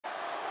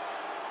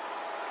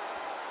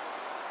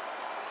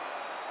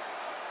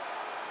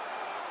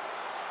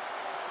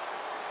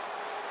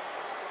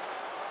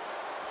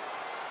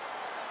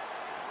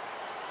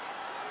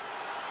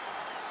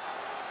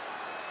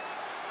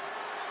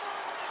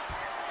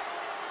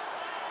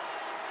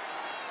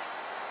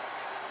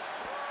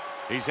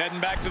He's heading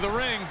back to the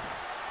ring.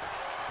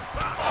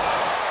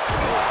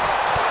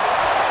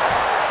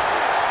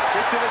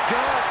 Get to the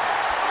gut.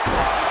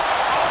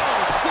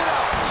 Oh,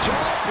 sit-up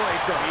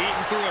jawbreaker.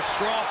 Eating through a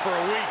straw for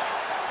a week.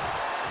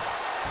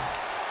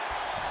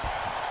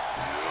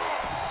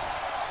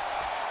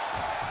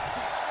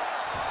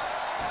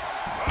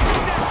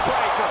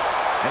 Neckbreaker.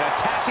 And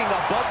attacking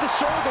above the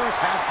shoulders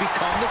has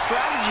become the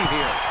strategy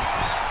here.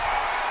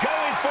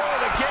 Going for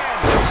it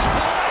again.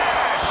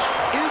 Splash!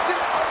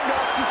 Isn't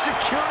enough to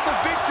secure the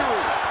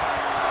victory.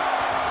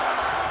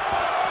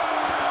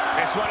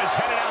 This one is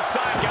headed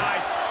outside,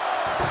 guys.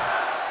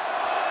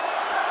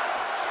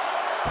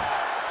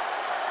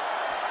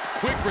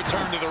 Quick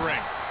return to the ring.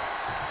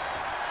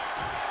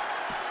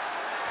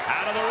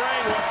 Out of the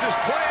ring. What's his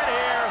plan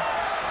here?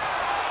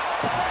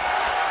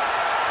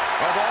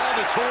 Of all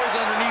the toys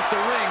underneath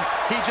the ring,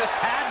 he just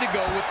had to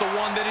go with the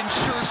one that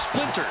ensures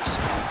splinters.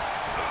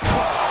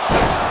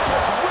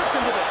 Just whipped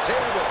into the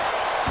table.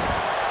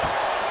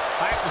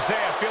 I have to say,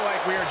 I feel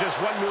like we are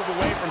just one move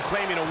away from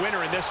claiming a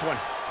winner in this one.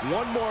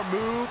 One more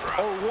move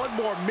or one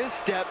more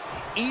misstep,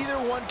 either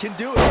one can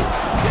do it.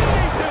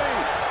 DDT!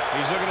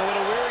 He's looking a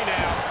little weary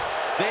now.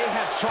 They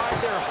have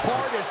tried their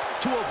hardest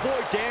to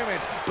avoid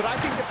damage, but I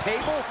think the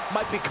table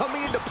might be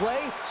coming into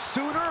play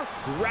sooner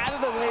rather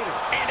than later.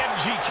 And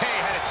MGK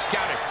had it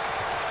scouted.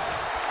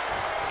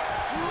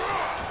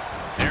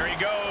 There he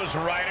goes,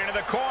 right into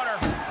the corner.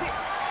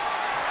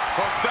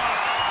 Hooked up.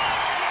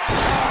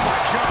 Oh, my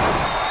God.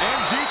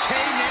 MGK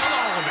nailed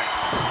all of it.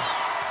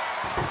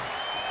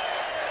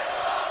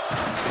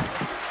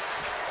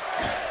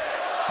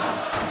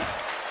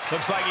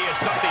 Looks like he has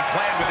something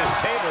planned with his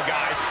table,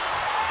 guys.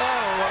 I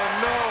don't want to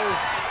know.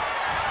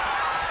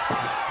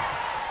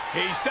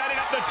 He's setting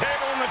up the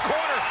table in the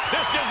corner.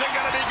 This isn't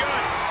going to be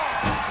good.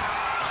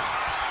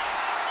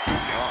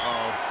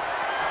 Uh-oh.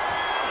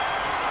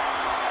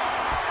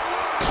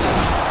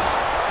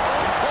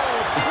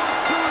 Oh, put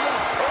through the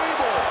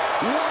table.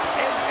 What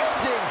an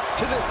ending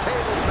to this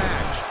tables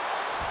match.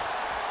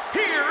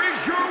 Here is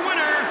your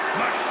winner,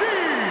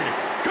 Machine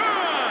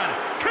Gun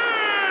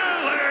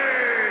Kelly!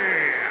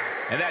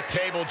 And that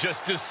table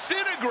just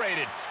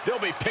disintegrated. They'll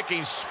be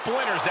picking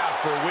splinters out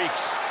for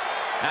weeks.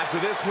 After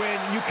this win,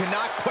 you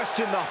cannot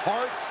question the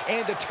heart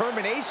and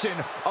determination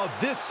of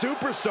this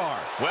superstar.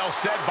 Well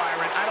said,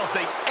 Byron. I don't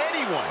think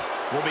anyone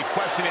will be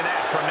questioning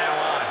that from now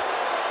on.